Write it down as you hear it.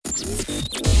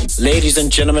Ladies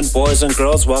and gentlemen, boys and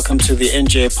girls, welcome to the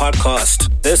NJ Podcast.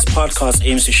 This podcast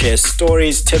aims to share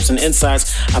stories, tips, and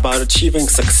insights about achieving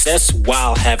success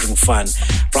while having fun.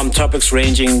 From topics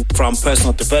ranging from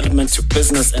personal development to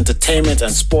business, entertainment,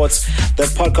 and sports,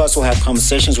 the podcast will have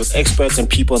conversations with experts and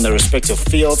people in their respective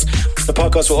fields. The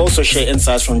podcast will also share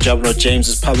insights from Jablo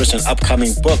James's published and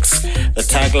upcoming books. The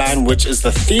tagline, which is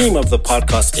the theme of the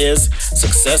podcast, is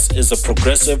 "Success is a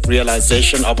progressive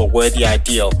realization of a worthy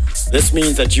ideal." This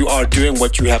means that you are doing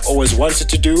what you have always wanted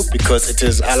to do because it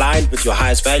is aligned with your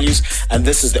highest values, and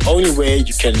this is the only way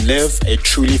you can live a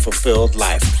truly fulfilled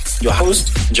life. Your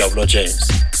host, Jablo James.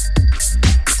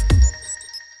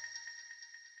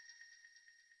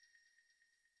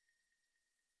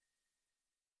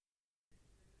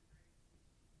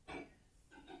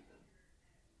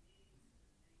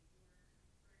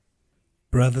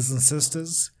 Brothers and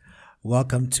sisters,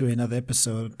 welcome to another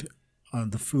episode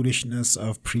on the foolishness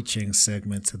of preaching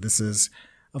segment. This is,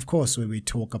 of course, where we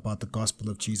talk about the gospel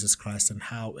of Jesus Christ and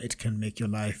how it can make your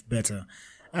life better.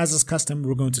 As is custom,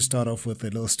 we're going to start off with a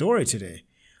little story today.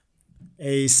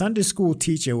 A Sunday school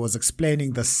teacher was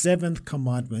explaining the Seventh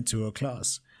Commandment to her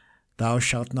class. Thou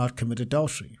shalt not commit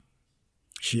adultery.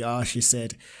 She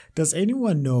said, "Does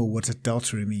anyone know what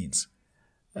adultery means?"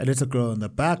 A little girl in the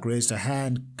back raised her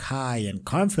hand high and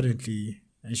confidently,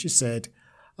 and she said,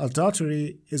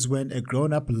 "Adultery is when a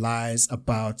grown-up lies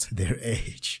about their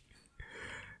age."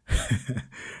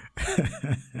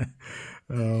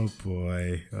 Oh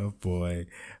boy.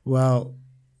 Well,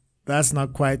 that's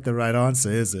not quite the right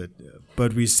answer, is it?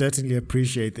 But we certainly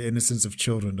appreciate the innocence of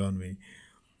children, don't we?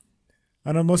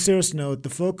 On a more serious note, the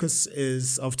focus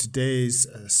of today's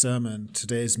sermon,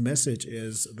 today's message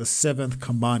is the Seventh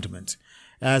Commandment.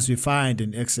 As we find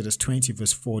in Exodus 20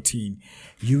 verse 14,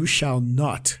 "You shall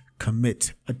not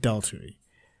commit adultery."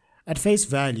 At face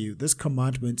value, this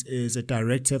commandment is a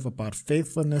directive about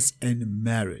faithfulness in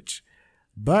marriage.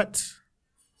 But,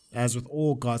 as with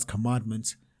all God's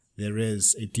commandments, there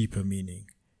is a deeper meaning,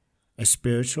 a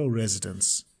spiritual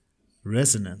resonance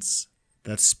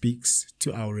that speaks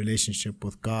to our relationship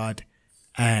with God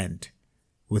and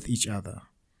with each other.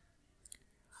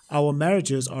 Our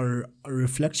marriages are a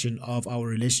reflection of our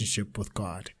relationship with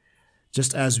God.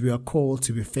 Just as we are called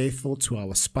to be faithful to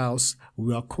our spouse,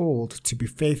 we are called to be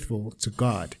faithful to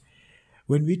God.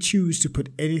 When we choose to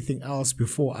put anything else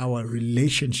before our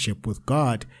relationship with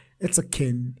God, it's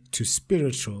akin to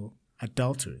spiritual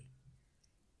adultery.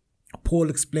 Paul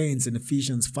explains in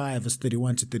Ephesians 5 verse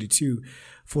 31 to 32,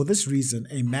 "For this reason,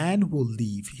 a man will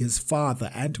leave his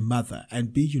father and mother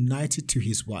and be united to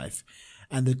his wife,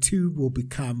 and the two will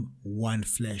become one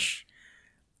flesh."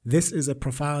 This is a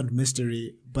profound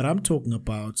mystery, but I'm talking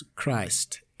about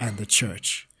Christ and the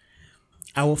church.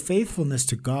 Our faithfulness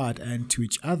to God and to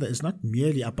each other is not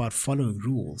merely about following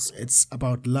rules. It's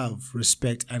about love,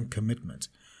 respect, and commitment.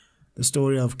 The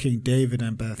story of King David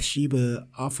and Bathsheba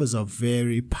offers a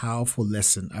very powerful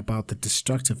lesson about the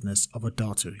destructiveness of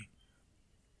adultery.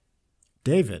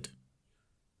 David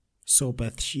saw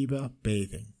Bathsheba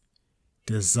bathing,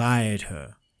 desired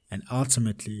her, and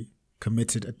ultimately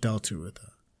committed adultery with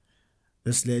her.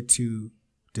 This led to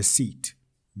deceit,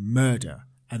 murder,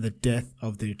 and the death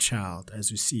of their child,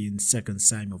 as we see in 2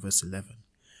 Samuel verse 11.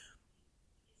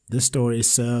 This story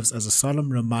serves as a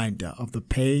solemn reminder of the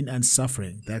pain and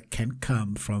suffering that can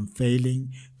come from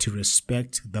failing to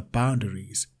respect the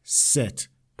boundaries set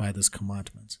by this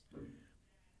commandment.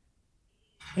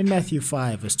 In Matthew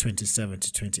 5 verse 27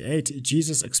 to 28,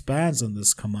 Jesus expands on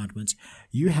this commandment.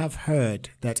 "You have heard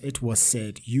that it was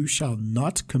said, 'You shall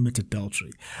not commit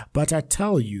adultery.' But I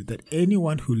tell you that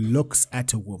anyone who looks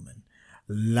at a woman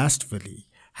lustfully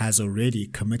has already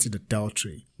committed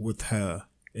adultery with her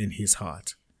in his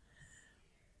heart."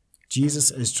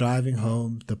 Jesus is driving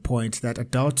home the point that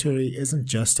adultery isn't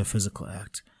just a physical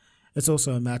act. It's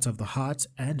also a matter of the heart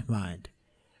and mind.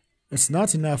 It's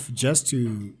not enough just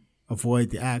to avoid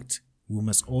the act, we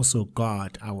must also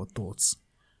guard our thoughts.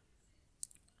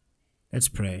 Let's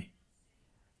pray.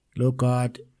 Lord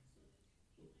God,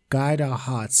 guide our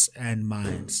hearts and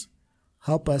minds.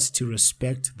 Help us to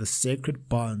respect the sacred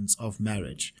bonds of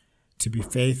marriage, to be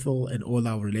faithful in all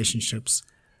our relationships.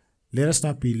 Let us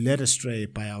not be led astray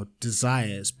by our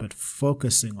desires, but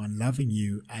focusing on loving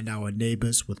you and our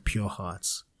neighbors with pure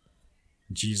hearts.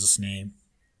 In Jesus' name,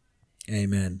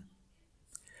 amen.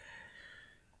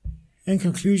 In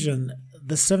conclusion,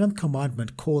 the Seventh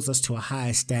Commandment calls us to a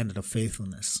high standard of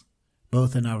faithfulness,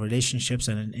 both in our relationships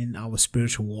and in our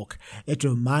spiritual walk. It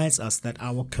reminds us that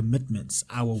our commitments,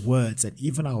 our words, and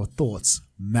even our thoughts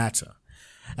matter.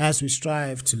 As we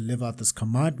strive to live out this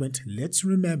commandment, let's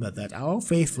remember that our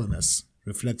faithfulness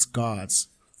reflects God's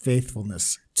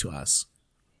faithfulness to us.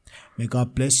 May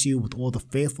God bless you with all the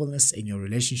faithfulness in your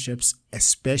relationships,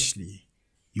 especially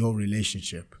your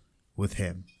relationship with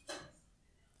Him.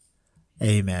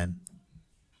 Amen.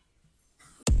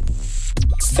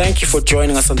 Thank you for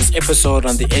joining us on this episode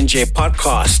on the NJ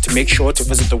Podcast. Make sure to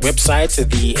visit the website,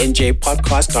 the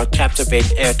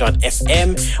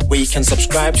njpodcast.captivateair.fm, where you can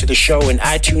subscribe to the show in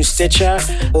iTunes, Stitcher,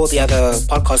 all the other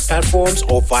podcast platforms,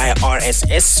 or via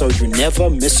RSS so you never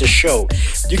miss a show.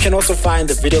 You can also find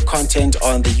the video content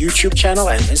on the YouTube channel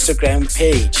and Instagram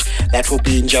page. That will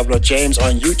be Njablo James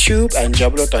on YouTube and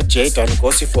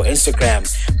njablo.j.ngosi for Instagram.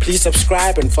 Please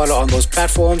subscribe and follow on those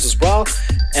platforms as well.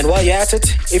 And while you're at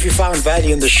it, if you found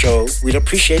value in the show, we'd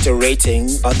appreciate a rating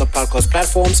on the podcast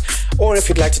platforms, or if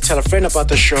you'd like to tell a friend about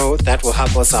the show, that will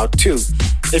help us out too.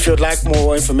 If you'd like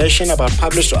more information about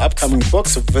published or upcoming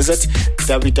books, visit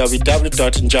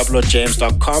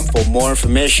www.njablojames.com for more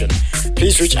information.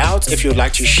 Please reach out if you would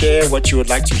like to share what you would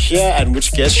like to hear and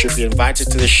which guests should be invited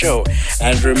to the show.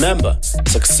 And remember,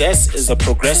 success is a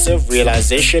progressive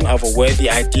realization of a worthy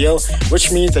ideal, which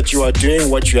means that you are doing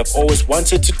what you have always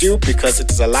wanted to do because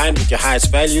it is aligned with your highest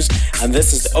values, and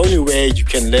this is the only way you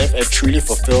can live a truly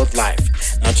fulfilled life.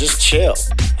 Now just chill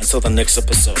until the next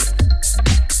episode.